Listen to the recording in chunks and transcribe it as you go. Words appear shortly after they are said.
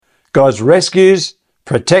God's rescues,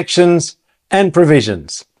 protections, and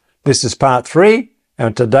provisions. This is part 3,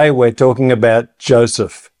 and today we're talking about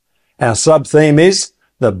Joseph. Our sub-theme is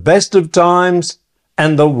the best of times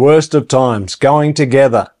and the worst of times going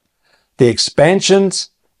together. The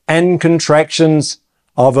expansions and contractions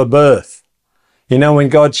of a birth. You know, when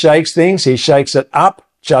God shakes things, he shakes it up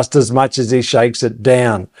just as much as he shakes it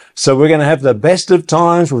down. So we're going to have the best of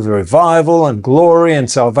times with revival and glory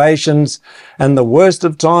and salvations, and the worst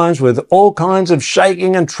of times with all kinds of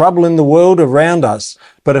shaking and trouble in the world around us.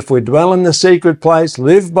 But if we dwell in the secret place,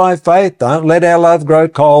 live by faith, don't let our love grow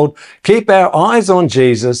cold, keep our eyes on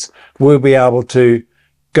Jesus, we'll be able to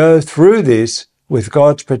go through this with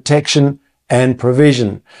God's protection and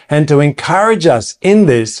provision. And to encourage us in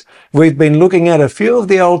this, we've been looking at a few of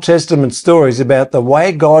the Old Testament stories about the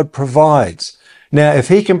way God provides. Now, if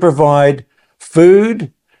he can provide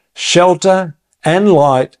food, shelter, and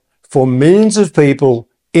light for millions of people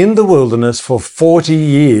in the wilderness for 40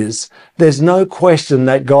 years, there's no question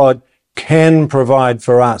that God can provide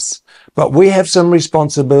for us. But we have some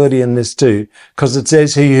responsibility in this too, because it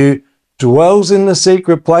says, he who dwells in the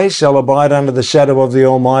secret place shall abide under the shadow of the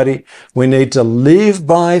Almighty. We need to live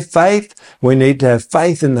by faith. We need to have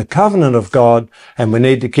faith in the covenant of God, and we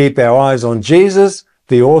need to keep our eyes on Jesus,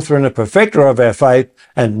 the author and the perfecter of our faith,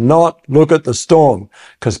 and not look at the storm,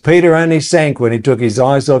 because Peter only sank when he took his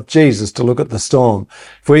eyes off Jesus to look at the storm.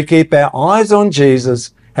 If we keep our eyes on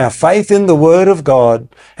Jesus, our faith in the Word of God,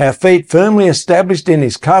 our feet firmly established in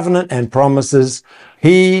his covenant and promises,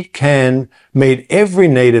 he can meet every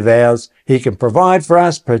need of ours. He can provide for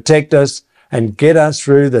us, protect us, and get us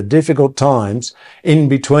through the difficult times in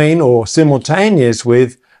between or simultaneous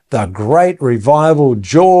with the great revival,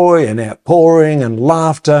 joy and outpouring and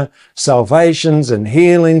laughter, salvations and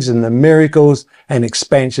healings and the miracles and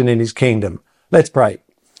expansion in his kingdom. Let's pray.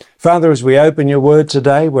 Father, as we open your word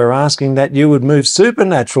today, we're asking that you would move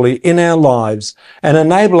supernaturally in our lives and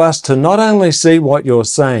enable us to not only see what you're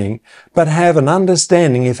saying, but have an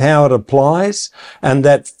understanding of how it applies, and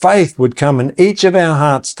that faith would come in each of our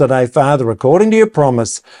hearts today, Father, according to your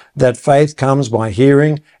promise, that faith comes by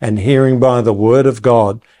hearing and hearing by the word of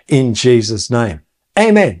God, in Jesus' name.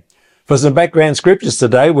 Amen. For some background scriptures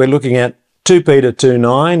today, we're looking at 2 Peter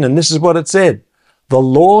 2:9, and this is what it said. The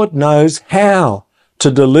Lord knows how to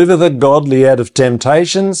deliver the godly out of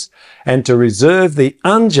temptations, and to reserve the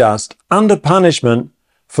unjust under punishment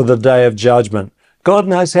for the day of judgment. God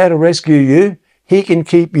knows how to rescue you. He can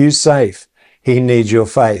keep you safe. He needs your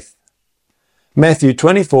faith. Matthew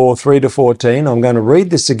 24:3-14. I'm going to read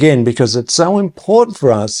this again because it's so important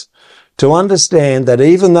for us to understand that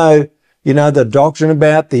even though, you know, the doctrine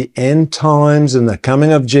about the end times and the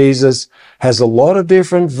coming of Jesus has a lot of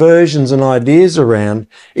different versions and ideas around,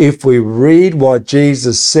 if we read what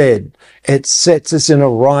Jesus said, it sets us in a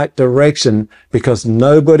right direction, because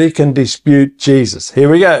nobody can dispute Jesus. Here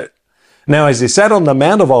we go. Now, as he sat on the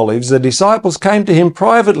Mount of Olives, the disciples came to him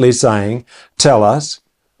privately saying, "Tell us,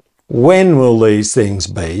 when will these things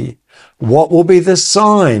be? What will be the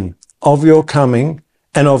sign of your coming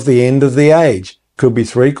and of the end of the age?" Could be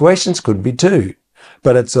 3 questions, could be 2.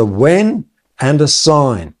 But it's a when and a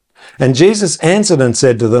sign. And Jesus answered and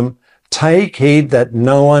said to them, "Take heed that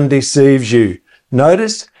no one deceives you."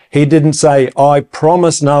 Notice, he didn't say, "I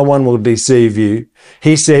promise no one will deceive you."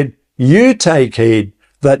 He said, "You take heed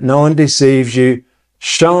that no one deceives you,"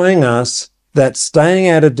 showing us that staying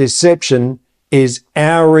out of deception is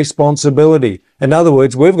our responsibility. In other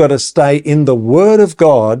words, we've got to stay in the Word of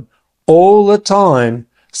God all the time,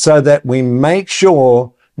 so that we make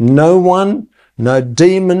sure no one, no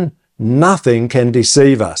demon, nothing can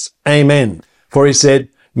deceive us. Amen. For he said,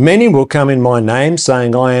 "Many will come in my name,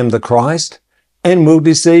 saying, I am the Christ, and will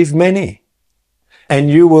deceive many. And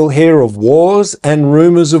you will hear of wars and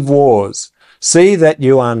rumors of wars. See that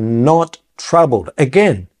you are not troubled."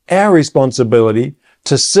 Again, our responsibility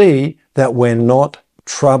to see that we're not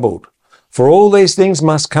troubled. For all these things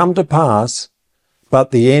must come to pass,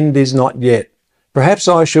 but the end is not yet. Perhaps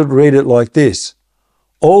I should read it like this.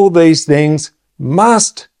 All these things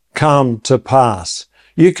must come to pass.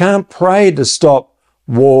 You can't pray to stop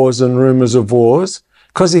wars and rumors of wars,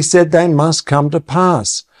 because he said they must come to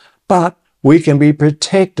pass. But we can be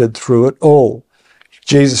protected through it all.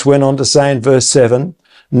 Jesus went on to say in verse 7,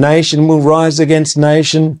 "Nation will rise against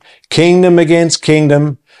nation, kingdom against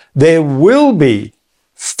kingdom. There will be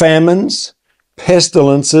famines,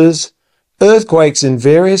 pestilences, earthquakes in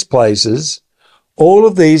various places. All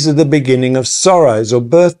of these are the beginning of sorrows or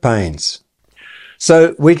birth pains."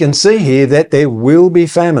 So we can see here that there will be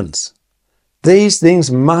famines. These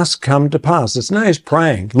things must come to pass. It's no use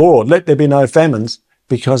praying, "Lord, let there be no famines,"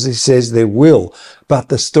 because he says there will. But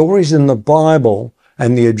the stories in the Bible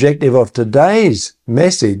and the objective of today's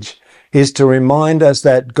message is to remind us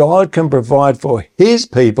that God can provide for his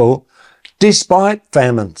people despite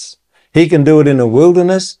famines. He can do it in a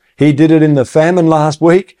wilderness. He did it in the famine last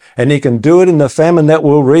week, and he can do it in the famine that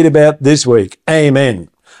we'll read about this week. Amen.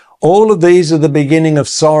 All of these are the beginning of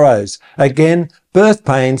sorrows. Again, birth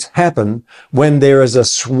pains happen when there is a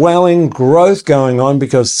swelling growth going on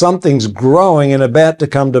because something's growing and about to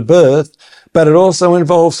come to birth, but it also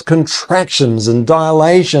involves contractions and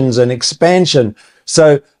dilations and expansion.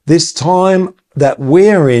 So this time that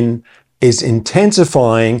we're in is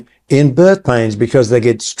intensifying in birth pains because they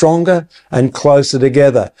get stronger and closer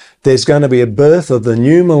together. There's going to be a birth of the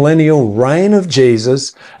new millennial reign of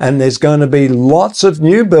Jesus, and there's going to be lots of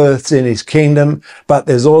new births in his kingdom, but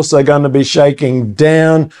there's also going to be shaking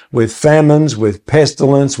down with famines, with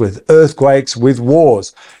pestilence, with earthquakes, with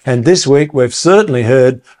wars. And this week we've certainly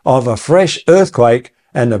heard of a fresh earthquake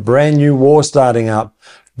and a brand new war starting up.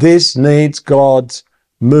 This needs God's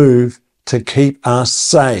move to keep us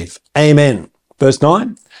safe. Amen. Verse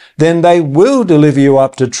 9. Then they will deliver you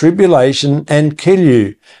up to tribulation and kill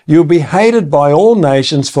you. You'll be hated by all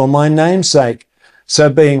nations for my name's sake. So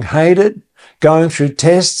being hated, going through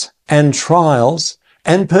tests and trials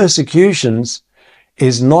and persecutions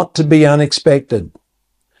is not to be unexpected.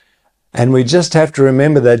 And we just have to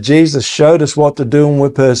remember that Jesus showed us what to do when we're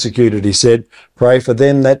persecuted. He said, pray for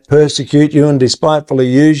them that persecute you and despitefully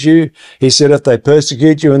use you. He said, if they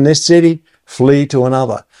persecute you in this city, flee to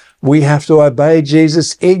another. We have to obey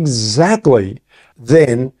Jesus exactly.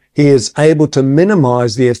 Then he is able to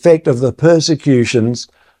minimize the effect of the persecutions,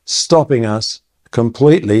 stopping us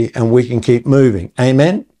completely, and we can keep moving.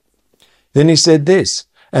 Amen? Then he said this,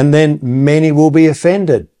 and then many will be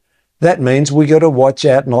offended. That means we got to watch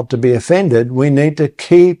out not to be offended. We need to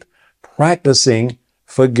keep practicing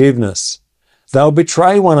forgiveness. They'll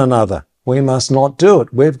betray one another. We must not do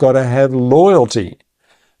it. We've got to have loyalty.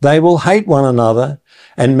 They will hate one another,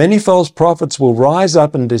 and many false prophets will rise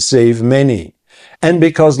up and deceive many. And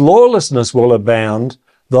because lawlessness will abound,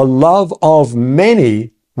 the love of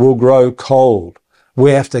many will grow cold. We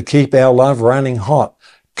have to keep our love running hot.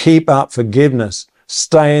 Keep up forgiveness.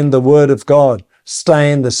 Stay in the Word of God.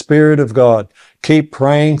 Stay in the Spirit of God. Keep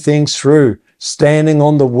praying things through. Standing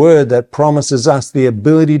on the Word that promises us the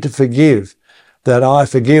ability to forgive. That I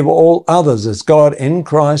forgive all others as God in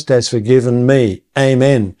Christ has forgiven me.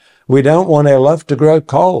 Amen. We don't want our love to grow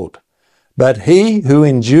cold. But he who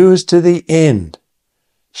endures to the end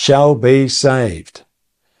shall be saved.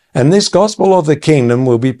 And this gospel of the kingdom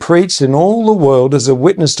will be preached in all the world as a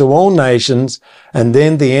witness to all nations, and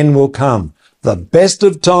then the end will come. The best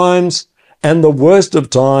of times and the worst of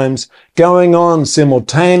times going on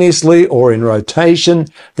simultaneously or in rotation.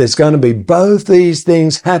 There's going to be both these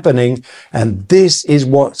things happening, and this is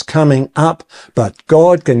what's coming up. But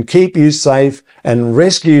God can keep you safe and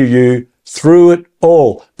rescue you through it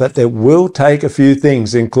all. But there will take a few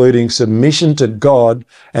things, including submission to God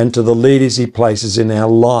and to the leaders he places in our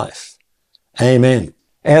life. Amen.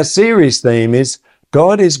 Our series theme is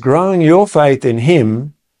God is growing your faith in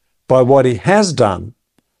him by what he has done,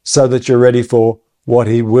 so that you're ready for what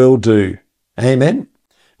he will do. Amen.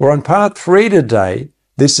 We're on part 3 today.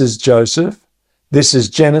 This is Joseph. This is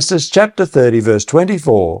Genesis chapter 30, verse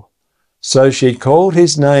 24. So she called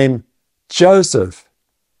his name Joseph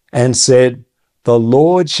and said, the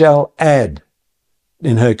Lord shall add,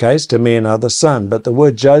 in her case, to me another son. But the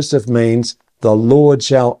word Joseph means the Lord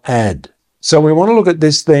shall add. So we want to look at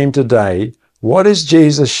this theme today. What is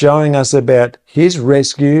Jesus showing us about his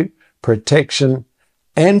rescue, protection,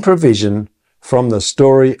 and provision from the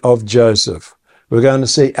story of Joseph? We're going to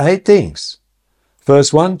see 8 things.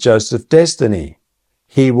 First one, Joseph's destiny.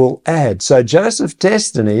 He will add. So Joseph's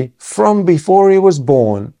destiny from before he was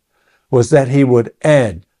born was that he would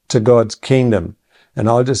add to God's kingdom. And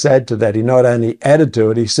I'll just add to that, he not only added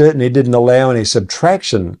to it, he certainly didn't allow any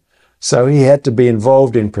subtraction. So he had to be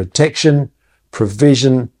involved in protection,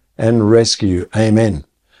 provision, and rescue. Amen.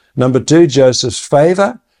 Number 2, Joseph's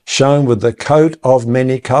favor, shown with the coat of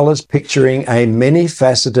many colors, picturing a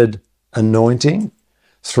many-faceted anointing.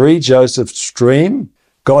 3, Joseph's dream.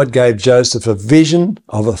 God gave Joseph a vision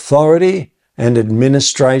of authority and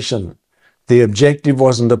administration. The objective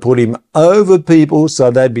wasn't to put him over people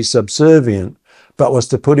so they'd be subservient, but was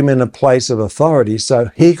to put him in a place of authority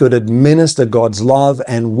so he could administer God's love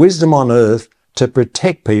and wisdom on earth to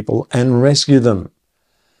protect people and rescue them.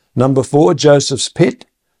 Number 4, Joseph's pit.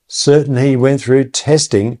 Certainly he went through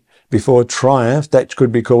testing before triumph. That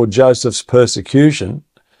could be called Joseph's persecution.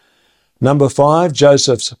 Number 5,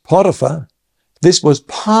 Joseph's Potiphar. This was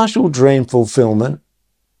partial dream fulfillment,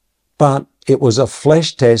 but it was a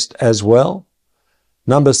flesh test as well.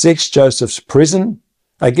 Number 6, Joseph's prison.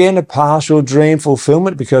 Again, a partial dream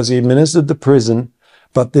fulfillment because he administered the prison,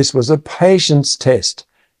 but this was a patience test.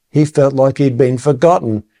 He felt like he'd been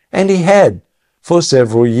forgotten, and he had for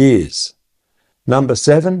several years. Number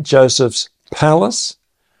 7, Joseph's palace,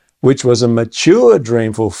 which was a mature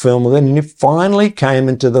dream fulfillment, and he finally came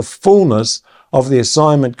into the fullness of the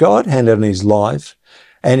assignment God handed in his life,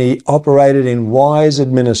 and he operated in wise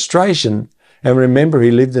administration. And remember,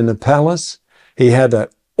 he lived in a palace. He had an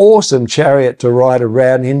awesome chariot to ride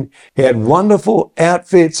around in. He had wonderful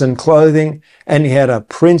outfits and clothing, and he had a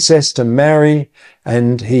princess to marry,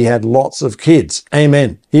 and he had lots of kids.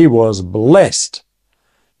 Amen. He was blessed.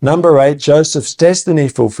 Number 8, Joseph's destiny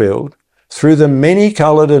fulfilled. Through the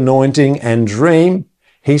many-colored anointing and dream,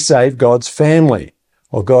 he saved God's family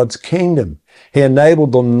or God's kingdom. He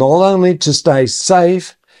enabled them not only to stay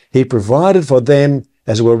safe, he provided for them,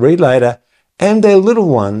 as we'll read later, and their little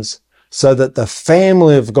ones, so that the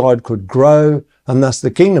family of God could grow, and thus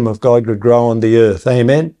the kingdom of God could grow on the earth.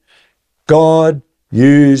 Amen. God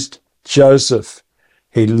used Joseph.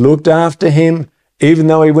 He looked after him, even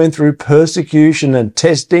though he went through persecution and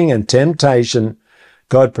testing and temptation.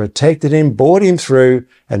 God protected him, brought him through,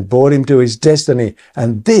 and brought him to his destiny.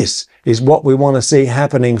 And this is what we want to see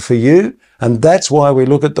happening for you. And that's why we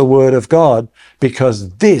look at the Word of God, because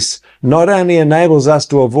this not only enables us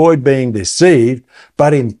to avoid being deceived,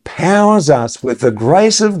 but empowers us with the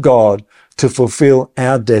grace of God to fulfill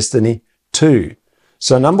our destiny too.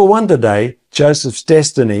 So number 1 today, Joseph's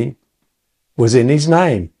destiny was in his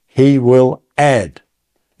name. He will add.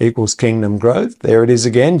 Equals kingdom growth. There it is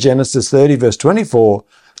again, Genesis 30 verse 24.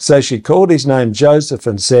 So she called his name Joseph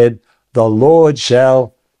and said, the Lord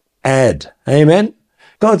shall add. Amen.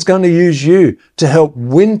 God's going to use you to help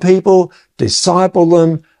win people, disciple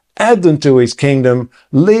them, add them to his kingdom,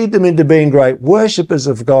 lead them into being great worshippers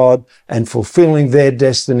of God and fulfilling their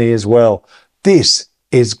destiny as well. This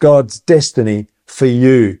is God's destiny for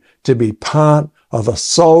you, to be part of a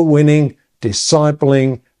soul-winning,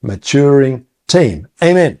 discipling, maturing team.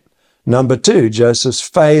 Amen. Number 2, Joseph's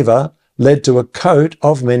favor led to a coat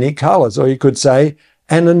of many colors, or you could say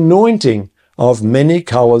an anointing of many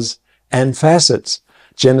colors and facets.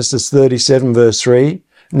 Genesis 37 verse 3.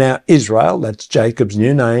 Now Israel, that's Jacob's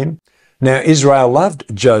new name. Now Israel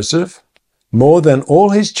loved Joseph more than all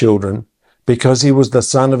his children because he was the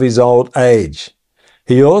son of his old age.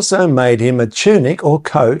 He also made him a tunic or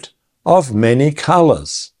coat of many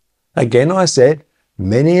colors. Again, I said,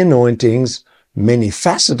 many anointings, many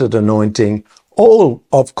faceted anointing, all,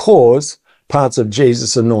 of course, parts of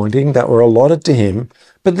Jesus' anointing that were allotted to him.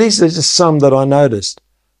 But these are just some that I noticed.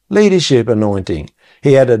 Leadership anointing.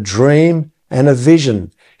 He had a dream and a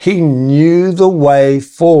vision. He knew the way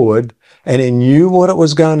forward and he knew what it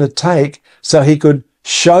was going to take so he could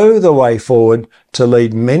show the way forward to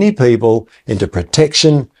lead many people into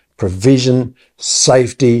protection, provision,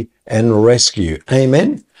 safety, and rescue.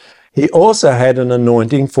 Amen. He also had an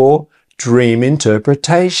anointing for dream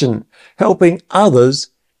interpretation, helping others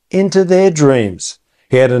into their dreams.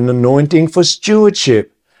 He had an anointing for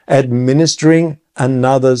stewardship, administering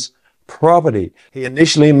another's property. He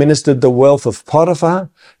initially administered the wealth of Potiphar,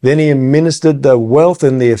 then he administered the wealth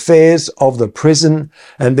and the affairs of the prison,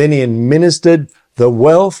 and then he administered the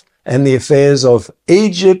wealth and the affairs of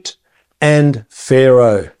Egypt and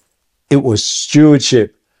Pharaoh. It was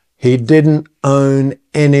stewardship. He didn't own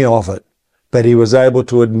any of it, but he was able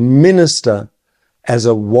to administer as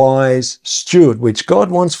a wise steward, which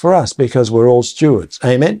God wants for us because we're all stewards.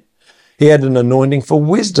 Amen. He had an anointing for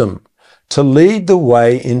wisdom to lead the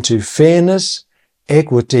way into fairness,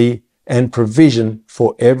 equity, and provision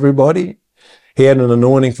for everybody. He had an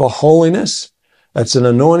anointing for holiness. It's an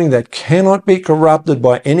anointing that cannot be corrupted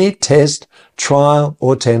by any test, trial,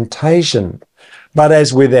 or temptation. But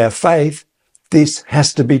as with our faith, this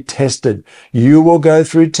has to be tested. You will go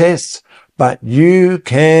through tests, but you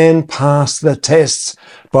can pass the tests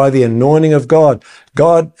by the anointing of God.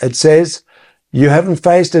 God, it says, you haven't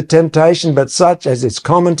faced a temptation but such as is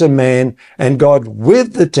common to man, and God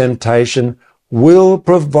with the temptation will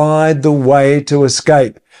provide the way to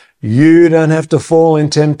escape. You don't have to fall in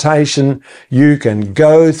temptation. You can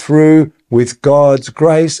go through with God's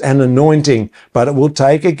grace and anointing, but it will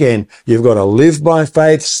take again. You've got to live by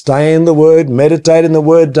faith, stay in the Word, meditate in the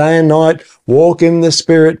Word day and night, walk in the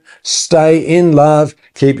Spirit, stay in love,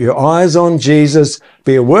 keep your eyes on Jesus,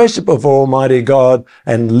 be a worshiper of Almighty God,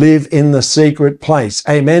 and live in the secret place.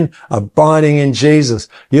 Amen. Abiding in Jesus.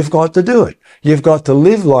 You've got to do it. You've got to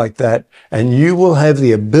live like that, and you will have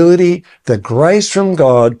the ability, the grace from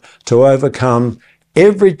God to overcome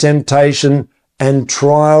every temptation and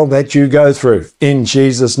trial that you go through. In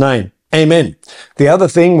Jesus' name, amen. The other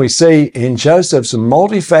thing we see in Joseph's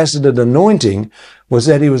multifaceted anointing was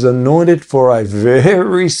that he was anointed for a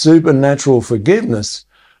very supernatural forgiveness,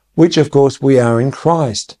 which of course we are in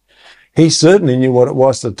Christ. He certainly knew what it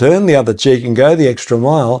was to turn the other cheek and go the extra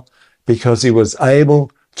mile, because he was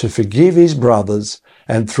able to forgive his brothers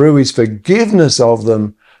and through his forgiveness of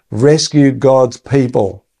them, rescue God's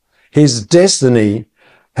people. His destiny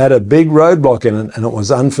had a big roadblock in it, and it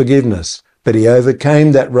was unforgiveness. But he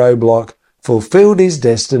overcame that roadblock, fulfilled his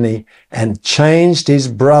destiny, and changed his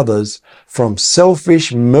brothers from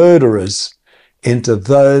selfish murderers into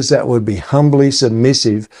those that would be humbly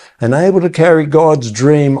submissive and able to carry God's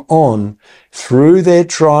dream on through their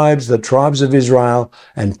tribes, the tribes of Israel,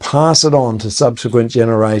 and pass it on to subsequent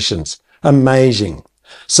generations. Amazing.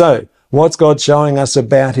 So, what's God showing us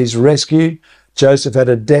about his rescue? Joseph had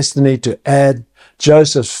a destiny to add.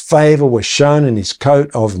 Joseph's favor was shown in his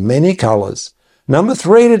coat of many colors. Number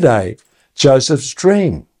 3 today, Joseph's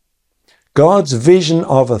dream. God's vision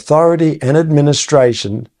of authority and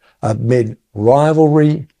administration amid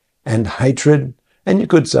rivalry and hatred, and you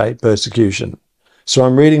could say persecution. So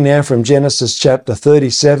I'm reading now from Genesis chapter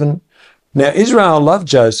 37. Now Israel loved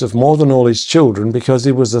Joseph more than all his children because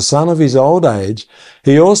he was the son of his old age.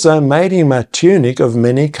 He also made him a tunic of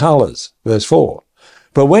many colors. Verse 4.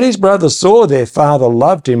 But when his brothers saw their father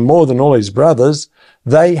loved him more than all his brothers,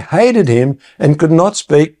 they hated him and could not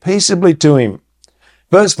speak peaceably to him.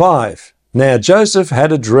 Verse 5. Now Joseph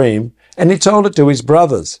had a dream, and he told it to his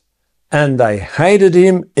brothers, and they hated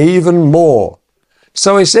him even more.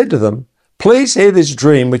 So he said to them, Please hear this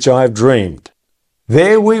dream which I have dreamed.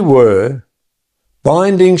 There we were,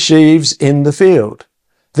 binding sheaves in the field.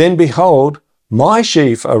 Then behold, my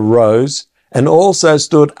sheaf arose and also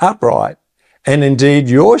stood upright, and indeed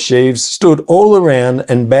your sheaves stood all around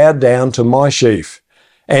and bowed down to my sheaf.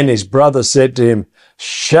 And his brother said to him,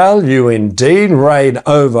 Shall you indeed reign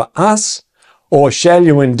over us, or shall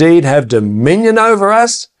you indeed have dominion over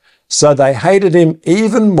us? So they hated him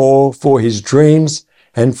even more for his dreams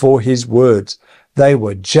and for his words. They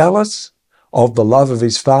were jealous of the love of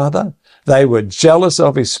his father. They were jealous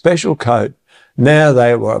of his special coat. Now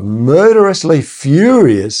they were murderously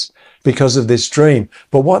furious because of this dream.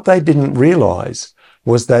 But what they didn't realize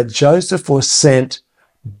was that Joseph was sent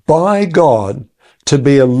by God to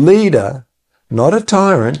be a leader, not a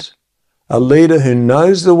tyrant, a leader who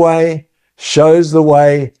knows the way, shows the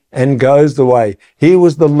way, and goes the way. He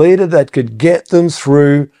was the leader that could get them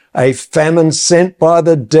through a famine sent by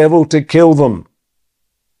the devil to kill them.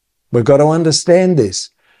 We've got to understand this.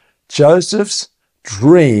 Joseph's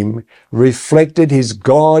dream reflected his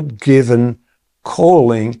God-given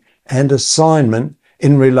calling and assignment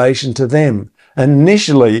in relation to them.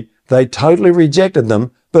 Initially, they totally rejected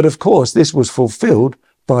them, but of course this was fulfilled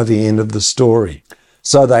by the end of the story.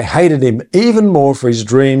 So they hated him even more for his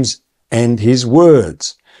dreams and his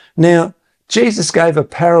words. Now, Jesus gave a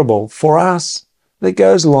parable for us that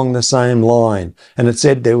goes along the same line. And it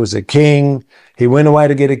said there was a king, he went away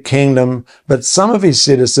to get a kingdom, but some of his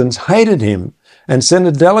citizens hated him and sent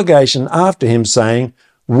a delegation after him saying,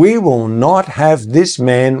 We will not have this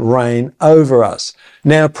man reign over us.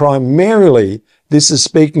 Now, primarily, this is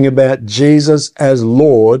speaking about Jesus as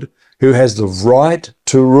Lord, who has the right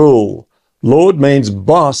to rule. Lord means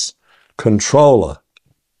boss, controller,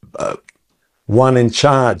 one in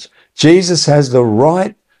charge. Jesus has the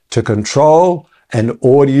right to control and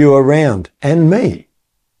order you around, and me.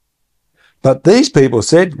 But these people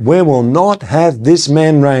said, We will not have this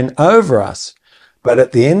man reign over us. But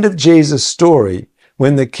at the end of Jesus' story,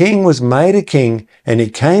 when the king was made a king and he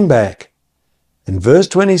came back, in verse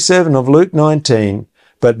 27 of Luke 19,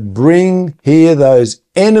 But bring here those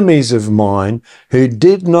enemies of mine who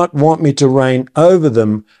did not want me to reign over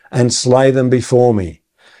them and slay them before me.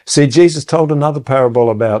 See, Jesus told another parable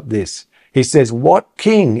about this. He says, What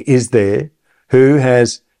king is there who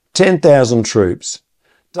has 10,000 troops,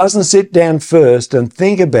 doesn't sit down first and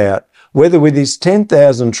think about whether with his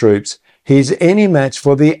 10,000 troops he's any match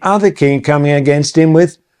for the other king coming against him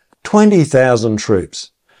with 20,000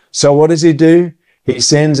 troops? So what does he do? He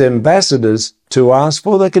sends ambassadors to ask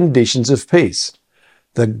for the conditions of peace.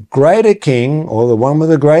 The greater king, or the one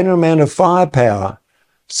with a greater amount of firepower,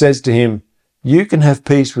 says to him, You can have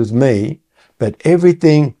peace with me, but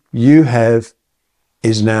everything you have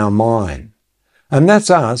is now mine. And that's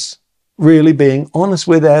us really being honest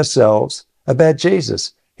with ourselves about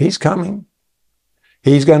Jesus. He's coming.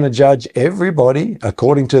 He's going to judge everybody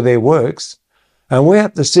according to their works. And we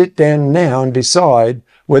have to sit down now and decide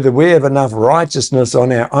whether we have enough righteousness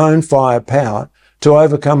on our own firepower to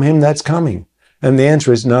overcome him that's coming. And the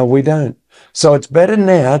answer is no, we don't. So it's better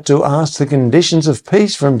now to ask the conditions of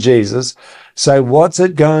peace from Jesus. Say, what's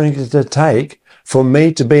it going to take for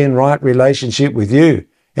me to be in right relationship with you?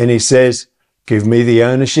 And he says, give me the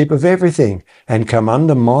ownership of everything and come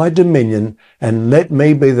under my dominion and let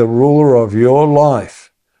me be the ruler of your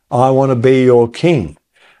life. I want to be your king.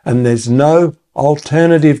 And there's no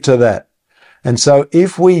alternative to that. And so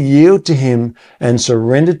if we yield to him and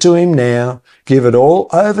surrender to him now, give it all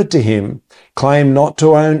over to him, claim not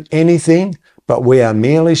to own anything, but we are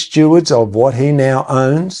merely stewards of what he now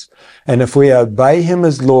owns. And if we obey him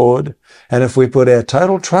as Lord, and if we put our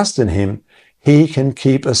total trust in him, he can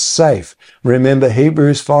keep us safe. Remember,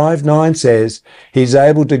 Hebrews 5:9 says he's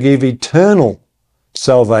able to give eternal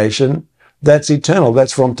salvation. That's eternal.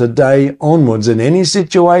 That's from today onwards. In any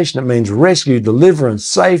situation, it means rescue, deliverance,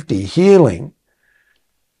 safety, healing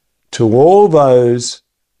to all those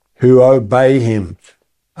who obey him.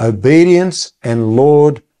 Obedience and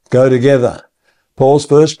Lord go together. Paul's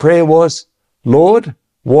first prayer was, Lord,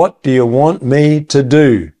 what do you want me to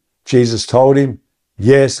do? Jesus told him,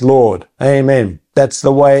 yes, Lord. Amen. That's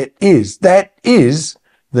the way it is. That is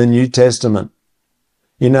the New Testament.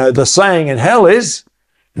 You know, the saying in hell is,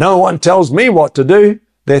 no one tells me what to do.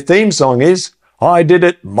 Their theme song is, I did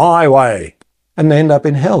it my way. And they end up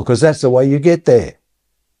in hell because that's the way you get there.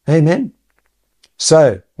 Amen.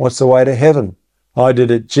 So, what's the way to heaven? I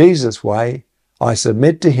did it Jesus' way. I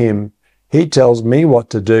submit to him. He tells me what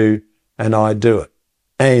to do and I do it.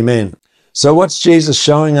 Amen. So what's Jesus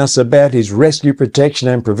showing us about his rescue, protection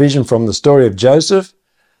and provision from the story of Joseph?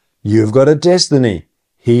 You've got a destiny.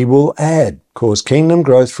 He will add, cause kingdom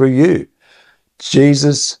growth through you.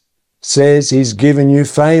 Jesus says he's given you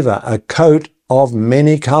favor, a coat of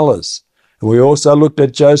many colors. We also looked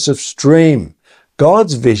at Joseph's dream,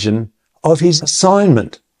 God's vision of his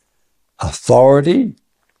assignment, authority,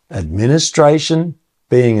 administration,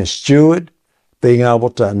 being a steward, being able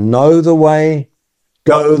to know the way,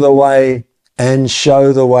 go the way, and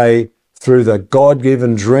show the way through the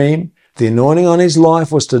God-given dream. The anointing on his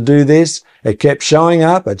life was to do this. It kept showing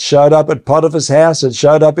up. It showed up at Potiphar's house. It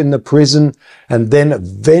showed up in the prison. And then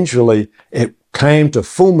eventually it came to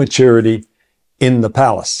full maturity in the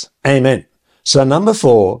palace. Amen. So number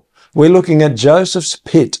 4, we're looking at Joseph's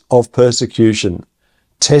pit of persecution,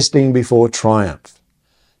 testing before triumph.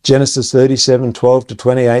 Genesis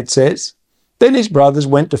 37:12-28 says, Then his brothers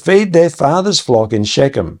went to feed their father's flock in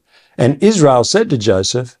Shechem. And Israel said to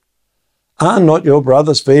Joseph, Are not your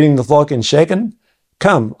brothers feeding the flock in Shechem?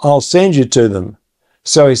 Come, I'll send you to them.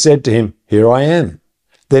 So he said to him, Here I am.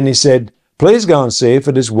 Then he said, Please go and see if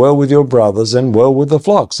it is well with your brothers and well with the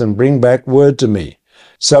flocks, and bring back word to me.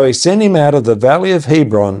 So he sent him out of the valley of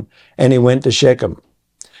Hebron, and he went to Shechem.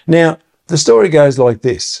 Now, the story goes like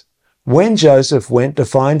this. When Joseph went to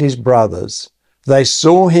find his brothers, they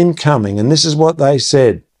saw him coming, and this is what they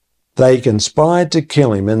said. They conspired to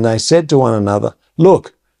kill him, and they said to one another,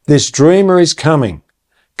 Look, this dreamer is coming.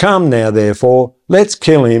 Come now, therefore, let's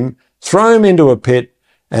kill him, throw him into a pit,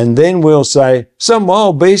 and then we'll say, Some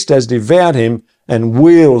wild beast has devoured him, and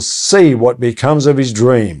we'll see what becomes of his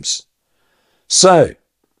dreams. So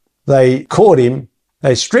they caught him,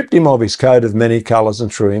 they stripped him of his coat of many colors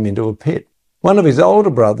and threw him into a pit. One of his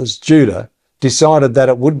older brothers, Judah, decided that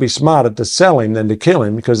it would be smarter to sell him than to kill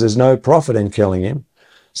him because there's no profit in killing him.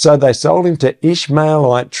 So they sold him to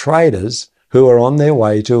Ishmaelite traders who were on their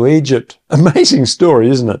way to Egypt. Amazing story,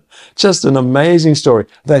 isn't it? Just an amazing story.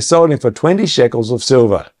 They sold him for 20 shekels of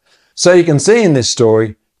silver. So you can see in this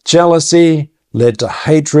story, jealousy led to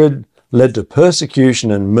hatred, led to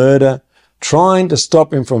persecution and murder, trying to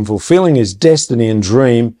stop him from fulfilling his destiny and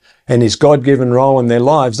dream and his God-given role in their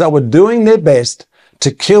lives. They were doing their best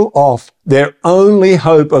to kill off their only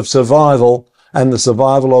hope of survival and the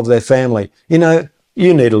survival of their family. You know,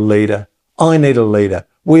 you need a leader. I need a leader.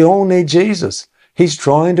 We all need Jesus. He's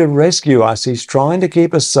trying to rescue us. He's trying to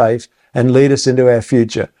keep us safe and lead us into our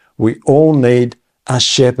future. We all need a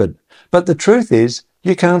shepherd. But the truth is,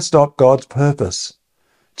 you can't stop God's purpose.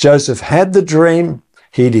 Joseph had the dream.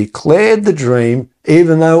 He declared the dream,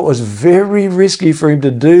 even though it was very risky for him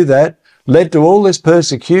to do that, led to all this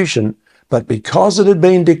persecution. But because it had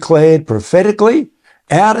been declared prophetically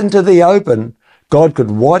out into the open, God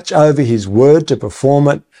could watch over his word to perform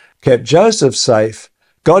it, kept Joseph safe,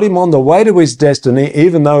 got him on the way to his destiny,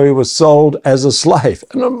 even though he was sold as a slave.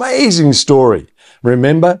 An amazing story.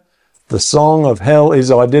 Remember, the song of hell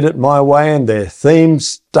is I Did It My Way, and their theme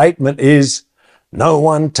statement is, No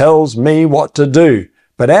one tells me what to do.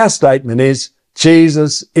 But our statement is,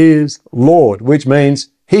 Jesus is Lord, which means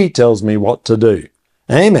he tells me what to do.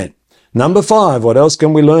 Amen. Number 5, what else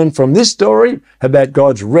can we learn from this story about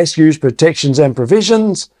God's rescues, protections, and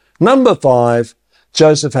provisions? Number 5,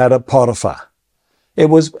 Joseph had a Potiphar.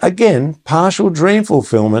 It was, again, partial dream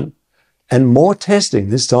fulfillment and more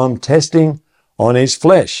testing, this time testing on his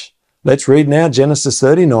flesh. Let's read now Genesis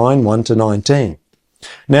 39, 1-19.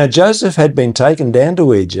 Now Joseph had been taken down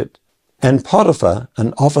to Egypt, and Potiphar,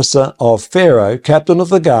 an officer of Pharaoh, captain of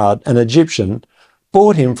the guard, an Egyptian,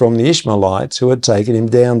 bought him from the Ishmaelites who had taken him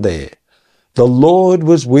down there. The Lord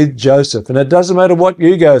was with Joseph, and it doesn't matter what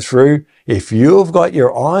you go through. If you've got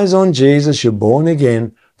your eyes on Jesus, you're born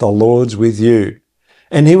again, the Lord's with you.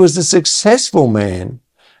 And he was a successful man,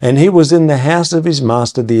 and he was in the house of his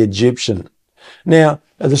master, the Egyptian. Now,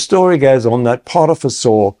 the story goes on that Potiphar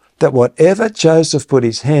saw that whatever Joseph put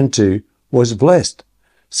his hand to was blessed.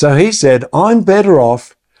 So he said, I'm better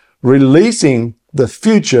off releasing the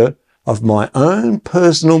future of my own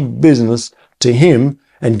personal business to him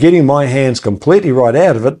and getting my hands completely right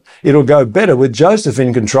out of it. It'll go better with Joseph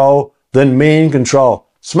in control than me in control.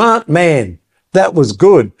 Smart man. That was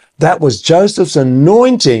good. That was Joseph's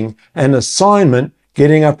anointing and assignment,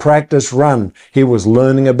 getting a practice run. He was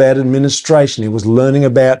learning about administration. He was learning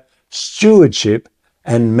about stewardship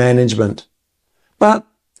and management. But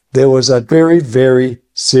there was a very, very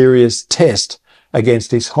serious test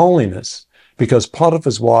against his holiness because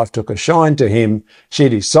Potiphar's wife took a shine to him. She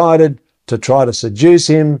decided to try to seduce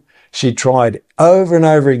him. She tried over and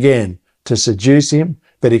over again to seduce him,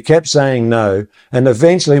 but he kept saying no. And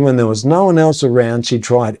eventually, when there was no one else around, she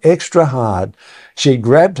tried extra hard. She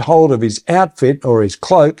grabbed hold of his outfit or his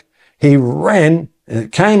cloak. He ran, and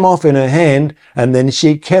it came off in her hand, and then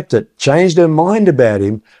she kept it, changed her mind about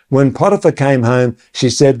him. When Potiphar came home, she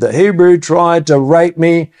said, the Hebrew tried to rape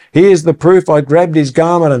me. Here's the proof. I grabbed his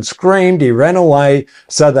garment and screamed. He ran away.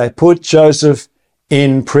 So they put Joseph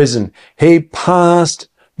in prison. He passed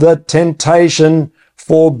the temptation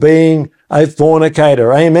for being a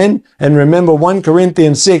fornicator. Amen. And remember 1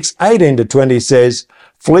 Corinthians 6, 18-20 says,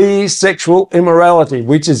 flee sexual immorality,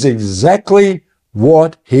 which is exactly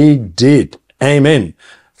what he did. Amen.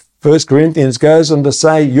 1 Corinthians goes on to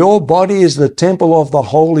say, your body is the temple of the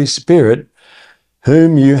Holy Spirit,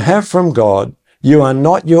 whom you have from God. You are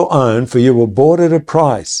not your own, for you were bought at a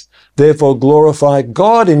price. Therefore glorify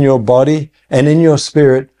God in your body and in your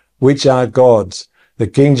spirit, which are God's. The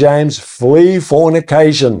King James, flee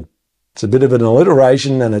fornication. It's a bit of an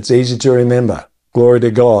alliteration and it's easy to remember. Glory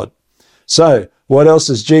to God. So, what else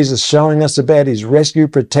is Jesus showing us about his rescue,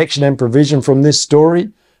 protection, and provision from this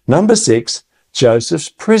story? Number 6, Joseph's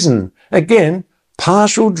prison. Again,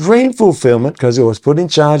 partial dream fulfillment because he was put in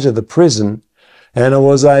charge of the prison, and it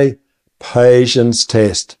was a patience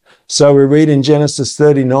test. So we read in Genesis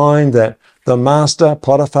 39 that the master,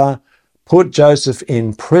 Potiphar, put Joseph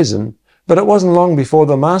in prison, but it wasn't long before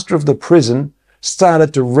the master of the prison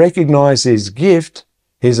started to recognize his gift.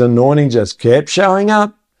 His anointing just kept showing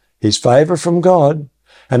up, his favor from God.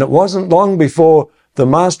 And it wasn't long before the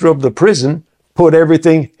master of the prison put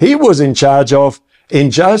everything he was in charge of in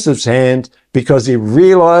Joseph's hand because he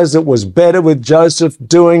realized it was better with Joseph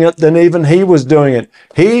doing it than even he was doing it.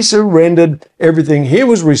 He surrendered everything he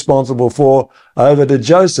was responsible for over to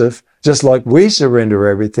Joseph, just like we surrender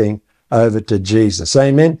everything over to Jesus.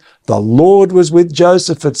 Amen. The Lord was with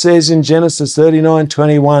Joseph, it says in Genesis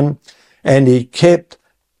 39:21, and he kept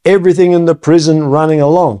everything in the prison running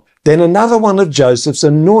along. Then another one of Joseph's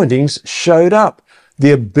anointings showed up,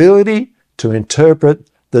 the ability to interpret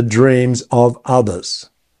the dreams of others.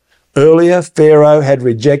 Earlier, Pharaoh had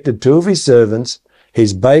rejected 2 of his servants,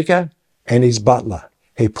 his baker and his butler.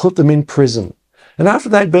 He put them in prison. And after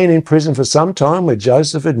they'd been in prison for some time with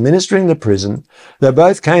Joseph administering the prison, they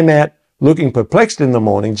both came out looking perplexed in the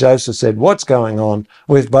morning. Joseph said, what's going on?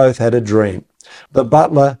 We've both had a dream. The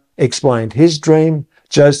butler explained his dream.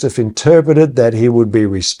 Joseph interpreted that he would be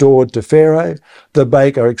restored to Pharaoh. The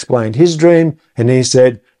baker explained his dream, and he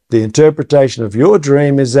said, the interpretation of your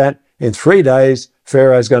dream is that in 3 days,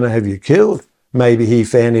 Pharaoh's going to have you killed. Maybe he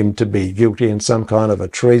found him to be guilty in some kind of a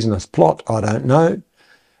treasonous plot. I don't know.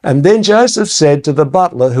 And then Joseph said to the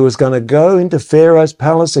butler who was going to go into Pharaoh's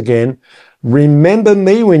palace again, remember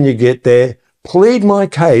me when you get there. Plead my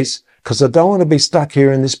case because I don't want to be stuck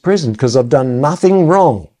here in this prison because I've done nothing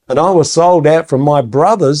wrong. And I was sold out from my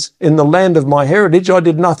brothers in the land of my heritage. I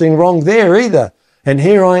did nothing wrong there either. And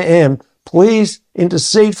here I am. Please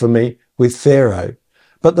intercede for me with Pharaoh.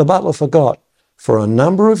 But the butler forgot for a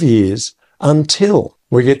number of years until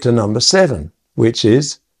we get to number 7, which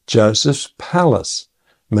is Joseph's palace.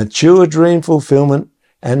 Mature dream fulfillment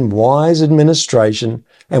and wise administration.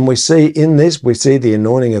 And we see in this, we see the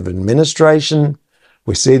anointing of administration.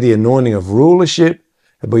 We see the anointing of rulership.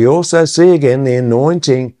 And we also see again the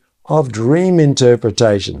anointing of dream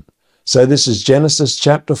interpretation. So this is Genesis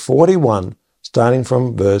chapter 41, starting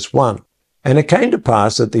from verse 1. And it came to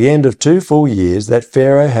pass at the end of 2 full years that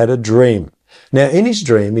Pharaoh had a dream. Now in his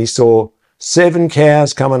dream he saw 7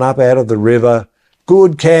 cows coming up out of the river,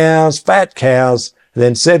 good cows, fat cows.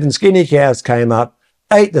 Then 7 skinny cows came up,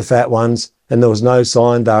 ate the fat ones, and there was no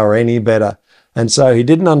sign they were any better. And so he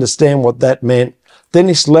didn't understand what that meant. Then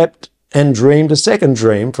he slept and dreamed a second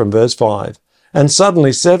dream from verse 5. And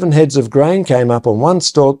suddenly 7 heads of grain came up on one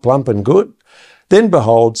stalk, plump and good. Then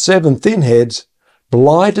behold, 7 thin heads,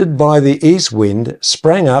 blighted by the east wind,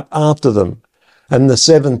 sprang up after them. And the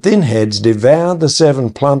 7 thin heads devoured the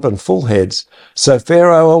 7 plump and full heads. So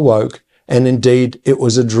Pharaoh awoke, and indeed it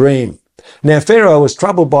was a dream. Now Pharaoh was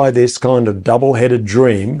troubled by this kind of double-headed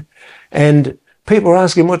dream, and people were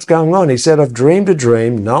asking what's going on. He said, I've dreamed a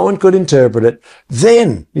dream. No one could interpret it.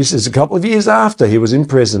 Then, this is a couple of years after he was in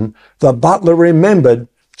prison, the butler remembered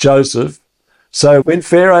Joseph. So when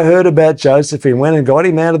Pharaoh heard about Joseph, he went and got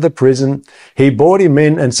him out of the prison. He brought him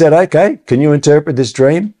in and said, okay, can you interpret this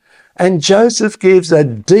dream? And Joseph gives a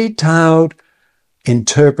detailed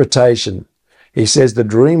interpretation. He says the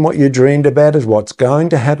dream, what you dreamed about, is what's going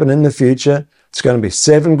to happen in the future. It's going to be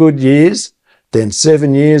 7 good years, then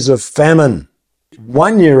 7 years of famine.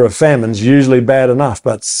 1 year of famine is usually bad enough,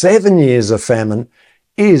 but 7 years of famine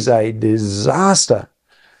is a disaster.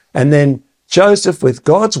 And then Joseph, with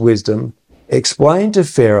God's wisdom, explained to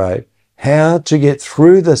Pharaoh how to get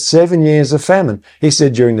through the 7 years of famine. He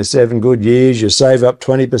said during the 7 good years, you save up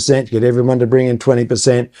 20%, get everyone to bring in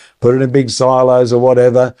 20%, put it in big silos or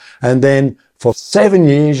whatever, and then for 7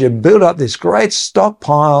 years, you build up this great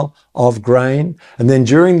stockpile of grain, and then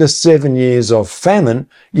during the 7 years of famine,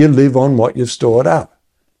 you live on what you've stored up.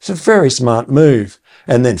 It's a very smart move.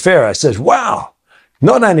 And then Pharaoh says, wow,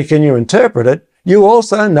 not only can you interpret it, you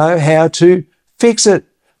also know how to fix it.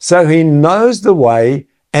 So he knows the way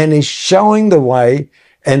and is showing the way.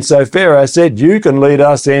 And so Pharaoh said, you can lead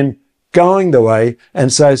us in going the way.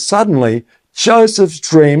 And so suddenly Joseph's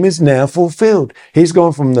dream is now fulfilled. He's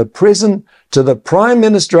gone from the prison to the prime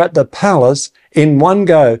minister at the palace in one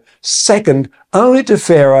go, second only to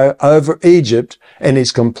Pharaoh over Egypt, and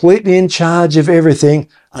he's completely in charge of everything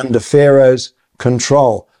under Pharaoh's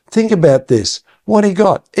control. Think about this, what he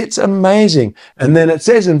got. It's amazing. And then it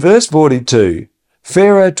says in verse 42,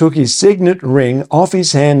 Pharaoh took his signet ring off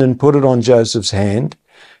his hand and put it on Joseph's hand.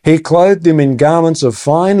 He clothed him in garments of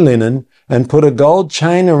fine linen and put a gold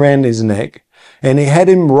chain around his neck. And he had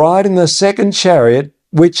him ride in the second chariot,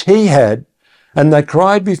 which he had. And they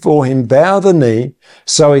cried before him, bow the knee.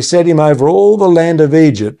 So he set him over all the land of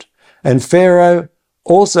Egypt. And Pharaoh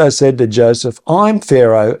also said to Joseph, I'm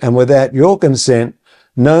Pharaoh, and without your consent,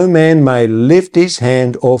 no man may lift his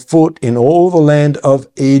hand or foot in all the land of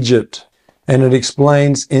Egypt. And it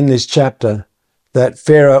explains in this chapter that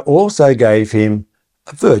Pharaoh also gave him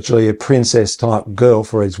virtually a princess-type girl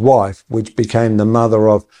for his wife, which became the mother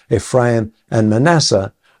of Ephraim and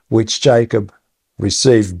Manasseh, which Jacob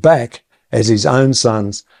received back as his own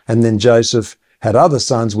sons, and then Joseph had other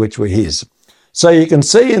sons which were his. So you can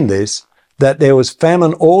see in this that there was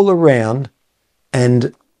famine all around,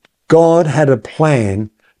 and God had a plan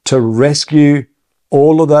to rescue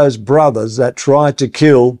all of those brothers that tried to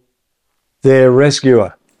kill their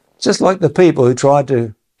rescuer. Just like the people who tried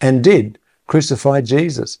to, and did, crucify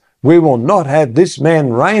Jesus. We will not have this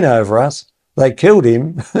man reign over us. They killed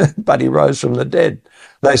him, but he rose from the dead.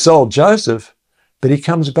 They sold Joseph, but he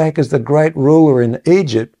comes back as the great ruler in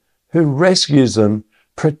Egypt who rescues them,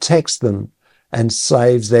 protects them, and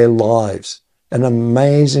saves their lives. An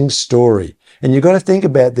amazing story. And you've got to think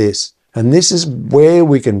about this. And this is where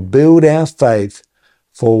we can build our faith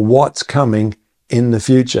for what's coming in the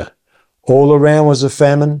future. All around was a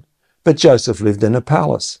famine, but Joseph lived in a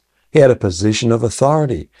palace. He had a position of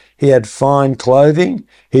authority. He had fine clothing.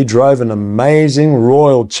 He drove an amazing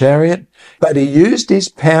royal chariot, but he used his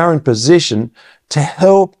power and position to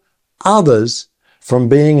help others from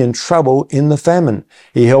being in trouble in the famine.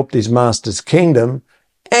 He helped his master's kingdom,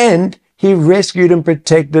 and he rescued and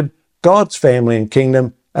protected God's family and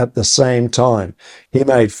kingdom at the same time. He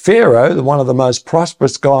made Pharaoh one of the most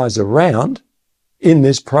prosperous guys around in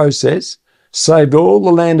this process, saved all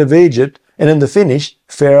the land of Egypt, and in the finish,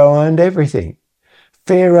 Pharaoh owned everything.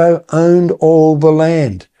 Pharaoh owned all the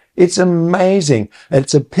land. It's amazing.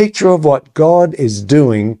 It's a picture of what God is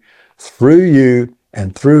doing through you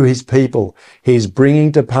and through his people. He's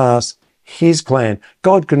bringing to pass his plan.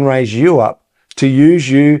 God can raise you up to use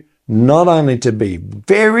you not only to be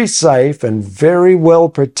very safe and very well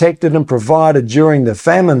protected and provided during the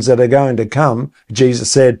famines that are going to come. Jesus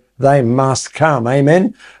said they must come.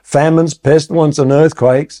 Amen. Famines, pestilence, and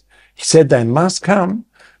earthquakes. He said they must come,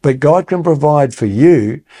 but God can provide for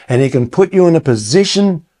you, and he can put you in a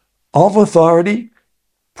position of authority,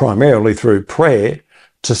 primarily through prayer,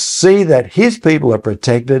 to see that his people are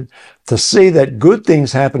protected, to see that good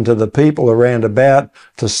things happen to the people around about,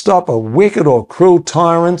 to stop a wicked or cruel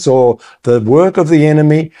tyrants or the work of the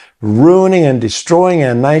enemy ruining and destroying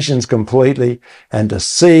our nations completely, and to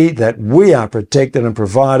see that we are protected and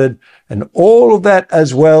provided, and all of that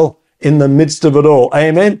as well in the midst of it all.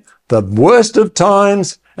 Amen. The worst of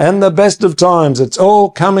times and the best of times, it's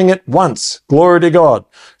all coming at once. Glory to God.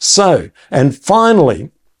 So, and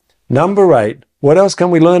finally, number 8, what else can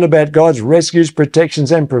we learn about God's rescues,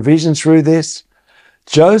 protections, and provisions through this?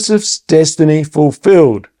 Joseph's destiny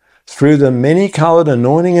fulfilled. Through the many-colored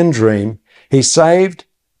anointing and dream, he saved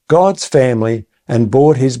God's family and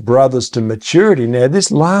brought his brothers to maturity. Now, this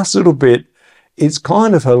last little bit is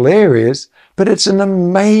kind of hilarious, but it's an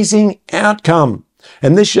amazing outcome.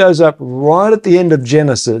 And this shows up right at the end of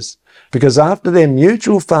Genesis, because after their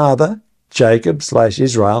mutual father,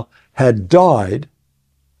 Jacob/Israel, had died,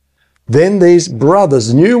 then these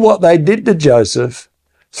brothers knew what they did to Joseph,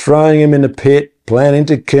 throwing him in a pit, planning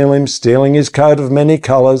to kill him, stealing his coat of many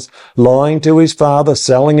colors, lying to his father,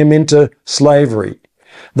 selling him into slavery.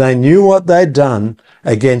 They knew what they'd done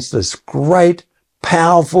against this great,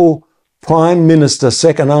 powerful prime minister,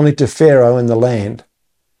 second only to Pharaoh in the land.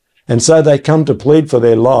 And so they come to plead for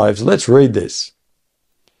their lives. Let's read this.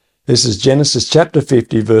 This is Genesis chapter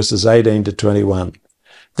 50, verses 18 to 21.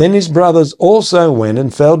 Then his brothers also went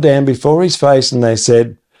and fell down before his face, and they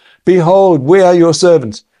said, Behold, we are your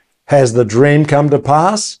servants. Has the dream come to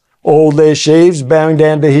pass? All their sheaves bowing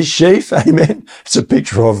down to his sheaf? Amen. It's a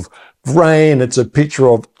picture of rain. It's a picture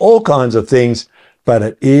of all kinds of things, but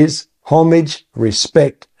it is homage,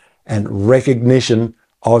 respect, and recognition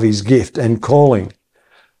of his gift and calling.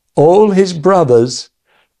 All his brothers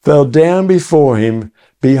fell down before him.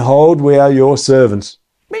 Behold, we are your servants.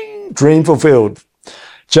 Bing, dream fulfilled.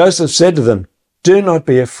 Joseph said to them, Do not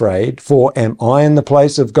be afraid, for am I in the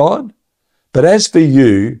place of God? But as for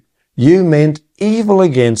you, you meant evil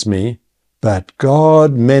against me, but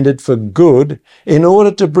God meant it for good in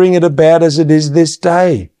order to bring it about as it is this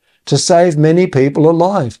day, to save many people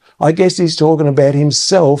alive. I guess he's talking about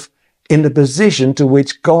himself in the position to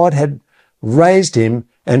which God had raised him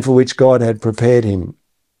and for which God had prepared him.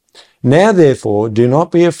 Now, therefore, do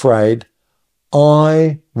not be afraid.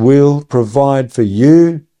 I will provide for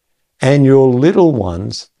you and your little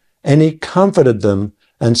ones. And he comforted them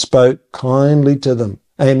and spoke kindly to them.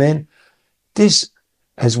 Amen. This,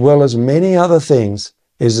 as well as many other things,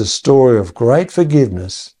 is a story of great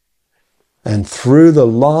forgiveness. And through the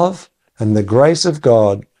love and the grace of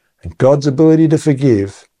God and God's ability to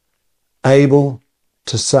forgive, able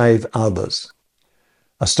to save others.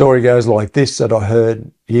 A story goes like this that I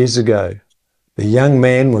heard years ago. The young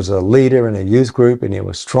man was a leader in a youth group, and he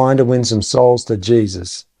was trying to win some souls to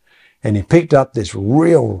Jesus. And he picked up this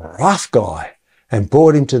real rough guy and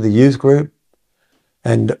brought him to the youth group.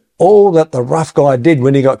 And all that the rough guy did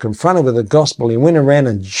when he got confronted with the gospel, he went around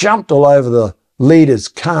and jumped all over the leader's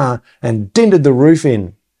car and dented the roof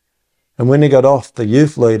in. And when he got off, the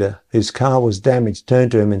youth leader, whose car was damaged,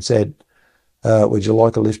 turned to him and said, would you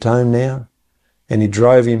like a lift home now? And he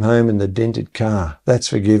drove him home in the dented car. That's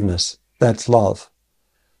forgiveness. That's love.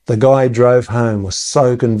 The guy who drove home was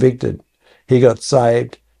so convicted. He got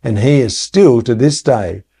saved, and he is still, to this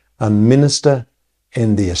day, a minister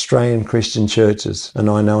in the Australian Christian churches, and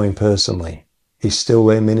I know him personally. He's still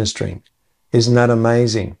there ministering. Isn't that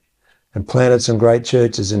amazing? And planted some great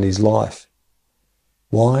churches in his life.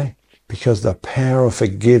 Why? Because the power of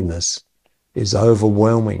forgiveness is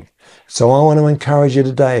overwhelming. So I want to encourage you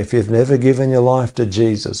today, if you've never given your life to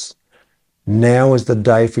Jesus, now is the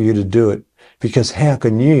day for you to do it. Because how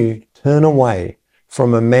can you turn away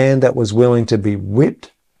from a man that was willing to be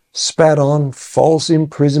whipped, spat on, false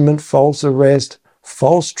imprisonment, false arrest,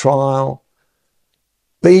 false trial,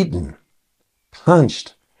 beaten,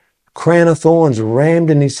 punched, crown of thorns rammed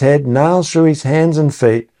in his head, nails through his hands and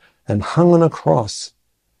feet, and hung on a cross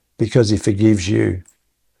because he forgives you?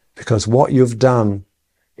 Because what you've done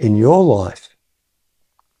in your life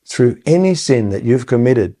through any sin that you've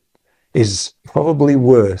committed is probably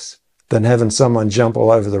worse than having someone jump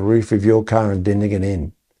all over the roof of your car and denting it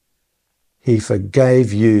in. He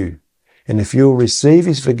forgave you. And if you'll receive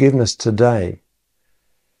his forgiveness today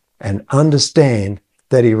and understand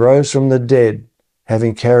that he rose from the dead,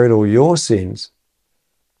 having carried all your sins,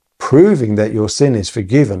 proving that your sin is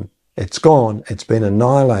forgiven, it's gone, it's been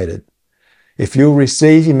annihilated. If you'll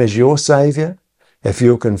receive him as your Saviour, if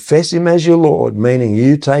you'll confess him as your Lord, meaning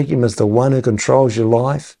you take him as the one who controls your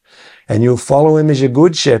life, and you'll follow him as your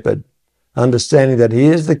good shepherd, understanding that he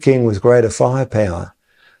is the King with greater firepower.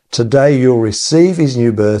 Today you'll receive his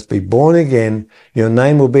new birth, be born again, your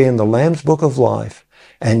name will be in the Lamb's Book of Life,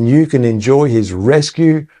 and you can enjoy his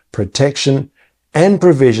rescue, protection, and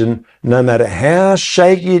provision no matter how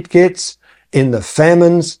shaky it gets in the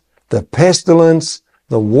famines, the pestilence,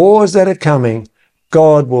 the wars that are coming.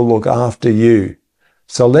 God will look after you.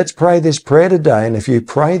 So let's pray this prayer today, and if you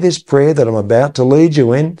pray this prayer that I'm about to lead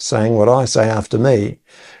you in, saying what I say after me,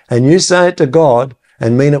 and you say it to God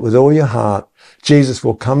and mean it with all your heart, Jesus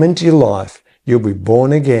will come into your life, you'll be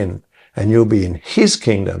born again, and you'll be in his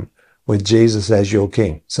kingdom with Jesus as your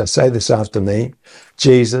King. So say this after me.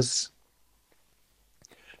 Jesus,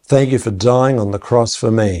 thank you for dying on the cross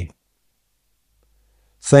for me.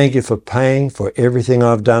 Thank you for paying for everything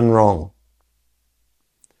I've done wrong.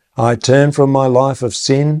 I turn from my life of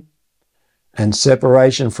sin and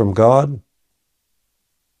separation from God.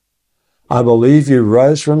 I believe you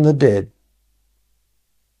rose from the dead.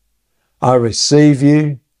 I receive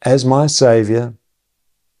you as my Saviour.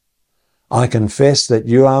 I confess that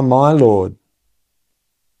you are my Lord.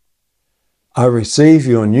 I receive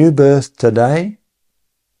your new birth today.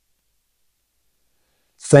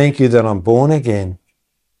 Thank you that I'm born again.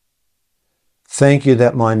 Thank you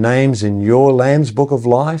that my name's in your Lamb's Book of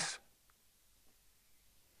Life.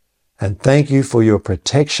 And thank you for your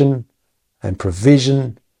protection and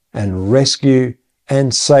provision and rescue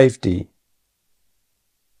and safety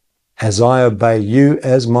as I obey you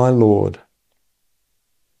as my Lord.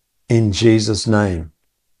 In Jesus' name.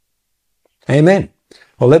 Amen.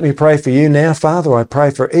 Well, let me pray for you now. Father, I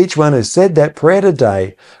pray for each one who said that prayer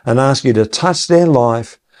today and ask you to touch their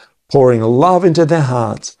life, pouring love into their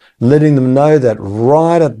hearts, letting them know that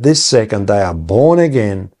right at this second they are born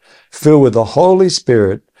again, filled with the Holy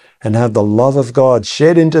Spirit, and have the love of God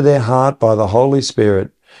shed into their heart by the Holy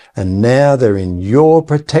Spirit. And now they're in your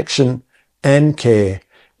protection and care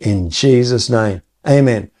in Jesus' name.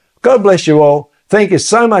 Amen. God bless you all. Thank you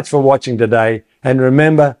so much for watching today. And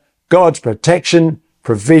remember, God's protection,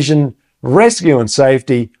 provision, rescue and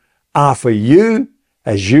safety are for you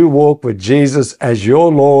as you walk with Jesus as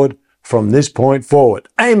your Lord from this point forward.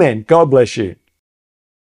 Amen. God bless you.